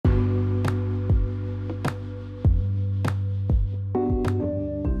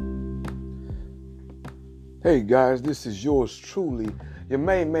Hey guys, this is yours truly, your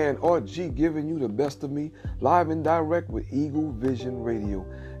main man RG, giving you the best of me, live and direct with Eagle Vision Radio.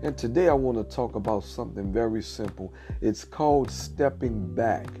 And today I want to talk about something very simple. It's called stepping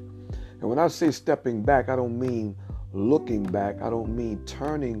back. And when I say stepping back, I don't mean looking back. I don't mean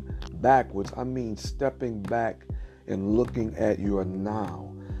turning backwards. I mean stepping back and looking at your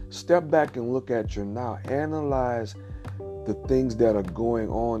now. Step back and look at your now. Analyze the things that are going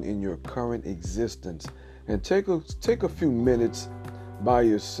on in your current existence. And take a few minutes by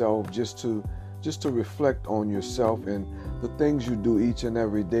yourself just to reflect on yourself and the things you do each and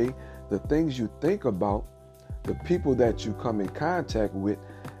every day, the things you think about, the people that you come in contact with,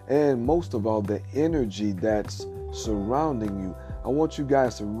 and most of all, the energy that's surrounding you. I want you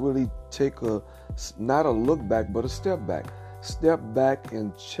guys to really take not a look back, but a step back. Step back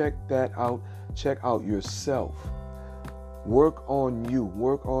and check that out. Check out yourself. Work on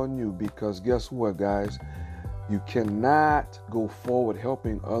you, because guess what, guys? You cannot go forward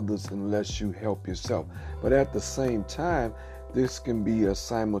helping others unless you help yourself. But at the same time, this can be a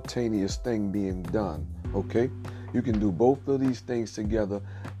simultaneous thing being done, okay? You can do both of these things together.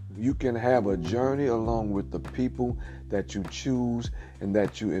 You can have a journey along with the people that you choose and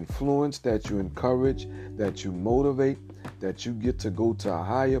that you influence, that you encourage, that you motivate, that you get to go to a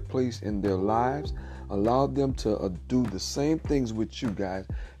higher place in their lives. Allow them to do the same things with you guys.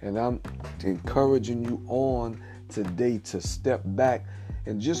 And I'm encouraging you on today to step back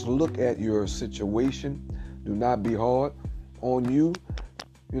and just look at your situation. Do not be hard on you.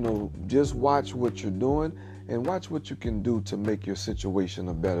 Just watch what you're doing and watch what you can do to make your situation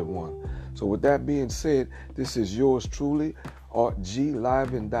a better one. So with that being said, this is yours truly, RG,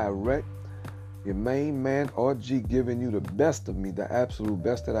 live and direct. Your main man, RG, giving you the best of me, the absolute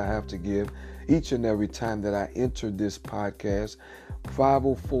best that I have to give each and every time that I enter this podcast.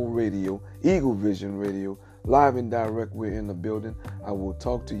 504 Radio, Eagle Vision Radio, live and direct. We're in the building. I will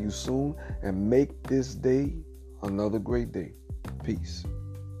talk to you soon and make this day another great day. Peace.